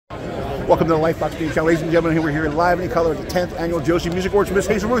Welcome to the Lifebox Media Channel. Ladies and gentlemen, we're here live in color at the 10th Annual Josie Music Awards. Miss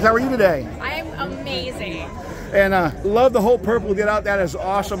Hazel Ruth, how are you today? I am amazing. And love the whole purple get out. That is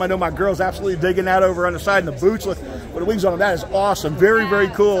awesome. I know my girl's absolutely digging that over on the side and the boots. Look, with the wings on them, that is awesome. Very, very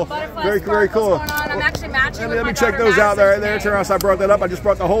cool. Very cool. I'm actually matching Let me check those out there. Turn around. So I brought that up. I just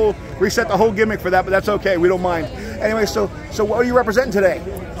brought the whole, reset the whole gimmick for that, but that's okay. We don't mind. Anyway, so what are you representing today?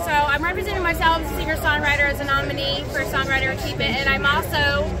 So I'm representing myself as a singer-songwriter, as a nominee for Songwriter Achievement, and I'm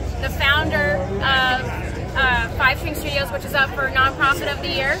also the founder of Five String Studios, which is up for Nonprofit of the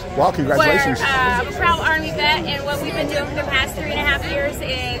Year. Wow, congratulations. Where, I'm a proud Army vet, and what we've been doing for the past 3.5 years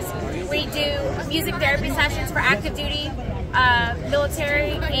is we do music therapy sessions for active duty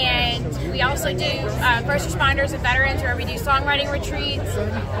military, and we also do first responders and veterans, where we do songwriting retreats,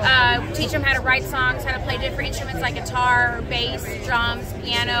 teach them how to write songs, how to play different instruments like guitar, bass, drums,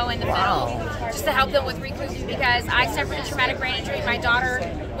 piano, and the fiddle, just to help them with recouping, because I suffered a traumatic brain injury. My daughter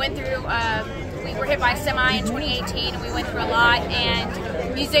went through we were hit by a semi in 2018, and we went through a lot,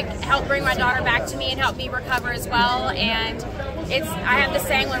 and music helped bring my daughter back to me and help me recover as well. And I have the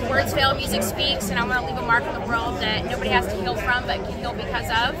saying, when words fail, music speaks, and I want to leave a mark in the world that nobody has to heal from, but can heal because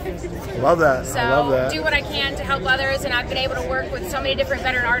of. Love that. So I love that. Do what I can to help others, and I've been able to work with so many different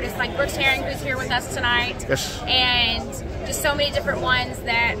veteran artists like Brooks Herring, who's here with us tonight. Yes. And just so many different ones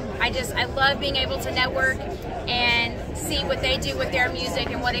that I love being able to network and see what they do with their music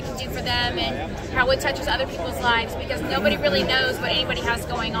and what it can do for them and how it touches other people's lives, because nobody really knows what anybody has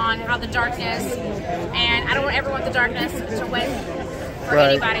going on, how the darkness, and I don't ever want the darkness to win for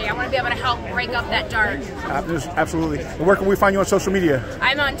anybody. I want to be able to help break up that dark. Absolutely. And where can we find you on social media?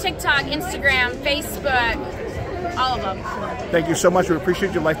 I'm on TikTok, Instagram, Facebook, all of them. Thank you so much. We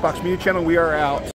appreciate your Lifebox Media Channel. We are out.